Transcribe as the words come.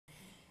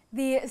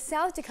The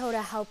South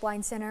Dakota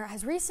Helpline Center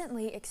has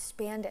recently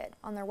expanded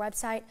on their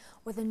website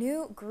with a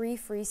new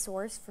grief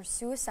resource for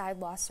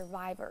suicide loss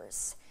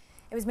survivors.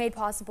 It was made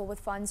possible with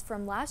funds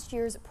from last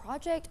year's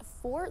Project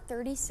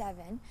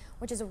 437,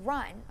 which is a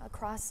run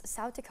across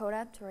South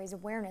Dakota to raise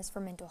awareness for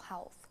mental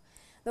health.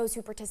 Those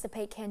who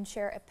participate can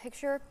share a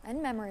picture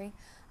and memory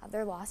of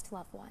their lost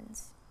loved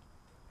ones.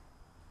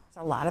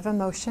 There's a lot of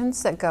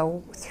emotions that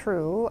go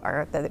through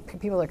or that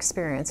people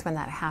experience when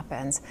that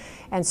happens.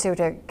 And so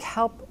to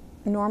help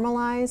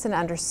normalize and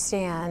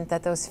understand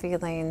that those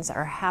feelings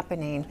are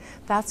happening,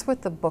 that's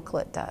what the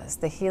booklet does,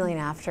 the Healing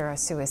After a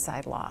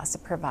Suicide Loss.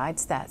 It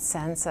provides that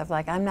sense of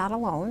like, I'm not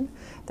alone.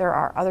 There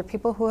are other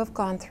people who have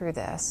gone through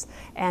this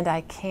and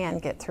I can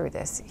get through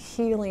this.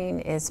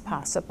 Healing is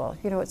possible.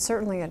 You know, it's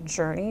certainly a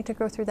journey to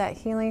go through that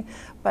healing,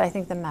 but I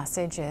think the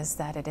message is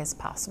that it is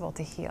possible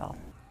to heal.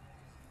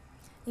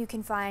 You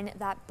can find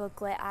that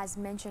booklet as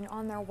mentioned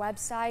on their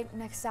website.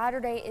 Next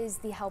Saturday is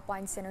the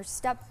Helpline Center's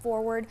Step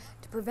Forward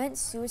to Prevent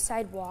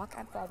Suicide Walk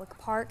at Fallwick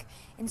Park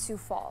in Sioux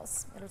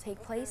Falls. It'll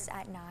take place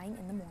at 9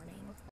 in the morning.